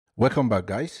Welcome back,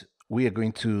 guys. We are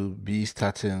going to be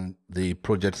starting the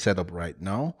project setup right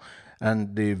now.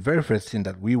 And the very first thing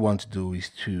that we want to do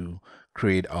is to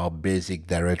create our basic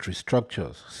directory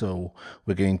structures. So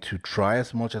we're going to try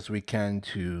as much as we can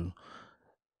to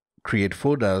create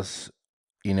folders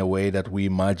in a way that we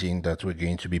imagine that we're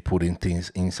going to be putting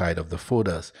things inside of the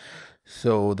folders.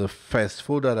 So the first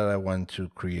folder that I want to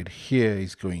create here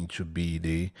is going to be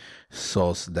the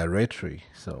source directory.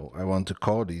 So I want to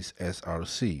call this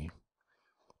src.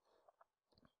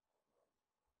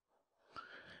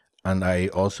 And I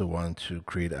also want to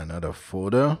create another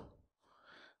folder.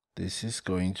 This is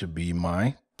going to be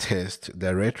my test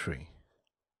directory.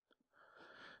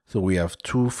 So we have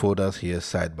two folders here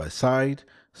side by side,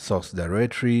 source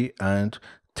directory and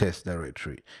test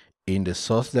directory. In the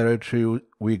source directory,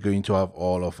 we're going to have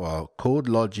all of our code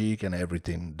logic and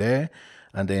everything there.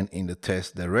 And then in the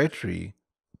test directory,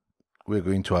 we're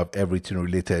going to have everything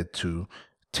related to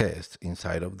test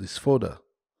inside of this folder.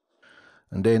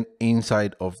 And then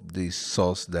inside of the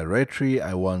source directory,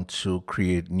 I want to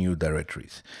create new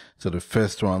directories. So the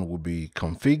first one will be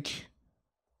config.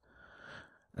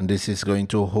 And this is going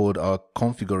to hold our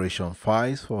configuration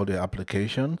files for the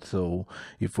application. So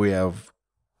if we have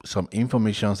some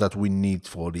information that we need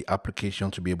for the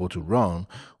application to be able to run,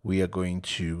 we are going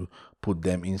to put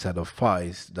them inside of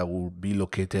files that will be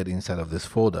located inside of this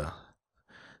folder.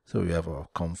 So we have our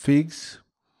configs.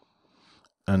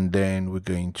 And then we're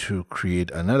going to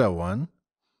create another one.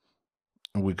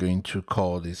 We're going to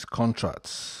call this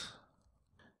contracts.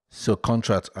 So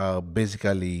contracts are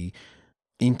basically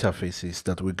interfaces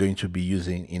that we're going to be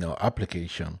using in our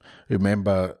application.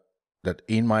 Remember that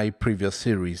in my previous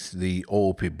series, the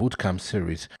OOP Bootcamp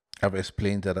series, I've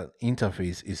explained that an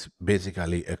interface is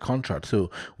basically a contract. So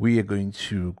we are going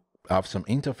to have some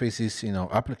interfaces in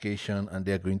our application, and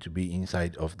they're going to be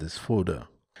inside of this folder.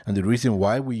 And the reason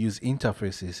why we use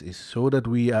interfaces is so that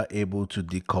we are able to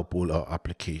decouple our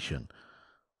application.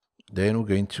 Then we're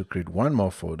going to create one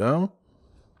more folder.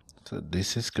 So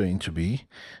this is going to be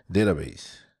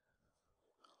database.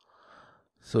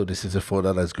 So this is a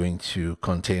folder that's going to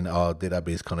contain our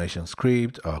database connection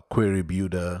script, our query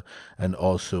builder, and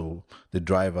also the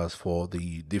drivers for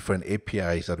the different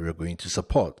APIs that we're going to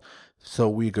support. So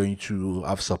we're going to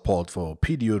have support for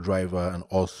PDO driver and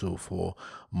also for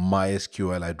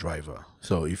MySQLi driver.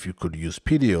 So if you could use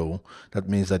PDO, that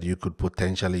means that you could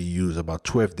potentially use about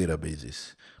 12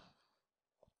 databases.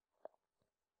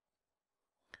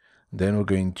 Then we're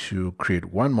going to create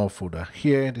one more folder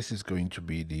here. This is going to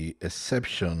be the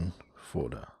exception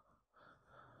folder.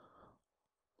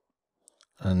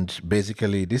 And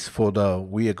basically this folder,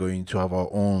 we are going to have our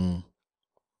own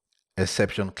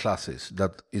exception classes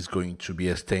that is going to be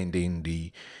extending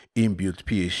the inbuilt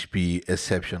PHP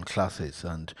exception classes.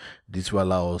 And this will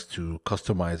allow us to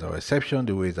customize our exception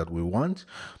the way that we want.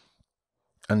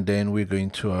 And then we're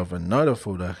going to have another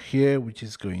folder here, which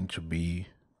is going to be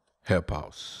help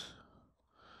house.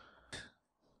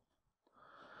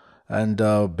 And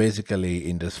basically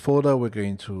in this folder, we're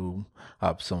going to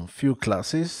have some few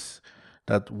classes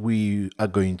that we are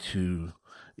going to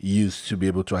use to be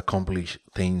able to accomplish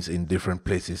things in different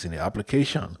places in the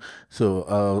application. So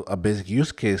a basic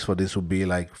use case for this would be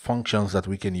like functions that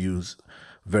we can use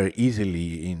very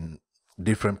easily in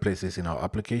different places in our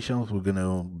applications. We're going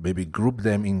to maybe group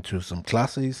them into some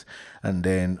classes and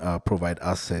then provide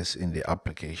access in the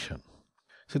application.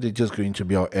 So they're just going to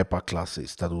be our EPA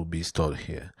classes that will be stored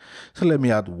here. So let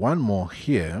me add one more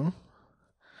here.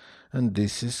 And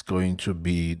this is going to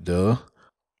be the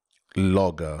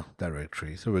logger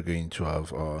directory. So we're going to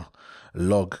have our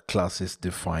log classes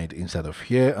defined inside of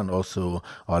here, and also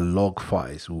our log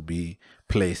files will be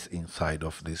placed inside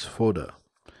of this folder.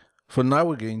 For now,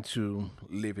 we're going to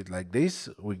leave it like this.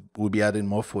 We'll be adding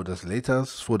more folders later,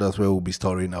 folders where we'll be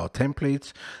storing our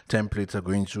templates. Templates are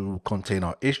going to contain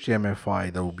our HTML file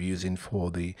that we'll be using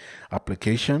for the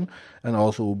application. And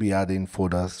also we'll be adding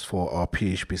folders for our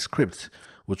PHP scripts,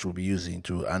 which we'll be using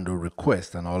to handle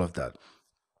requests and all of that.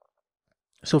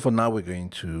 So for now, we're going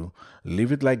to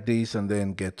leave it like this and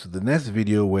then get to the next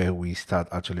video where we start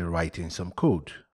actually writing some code.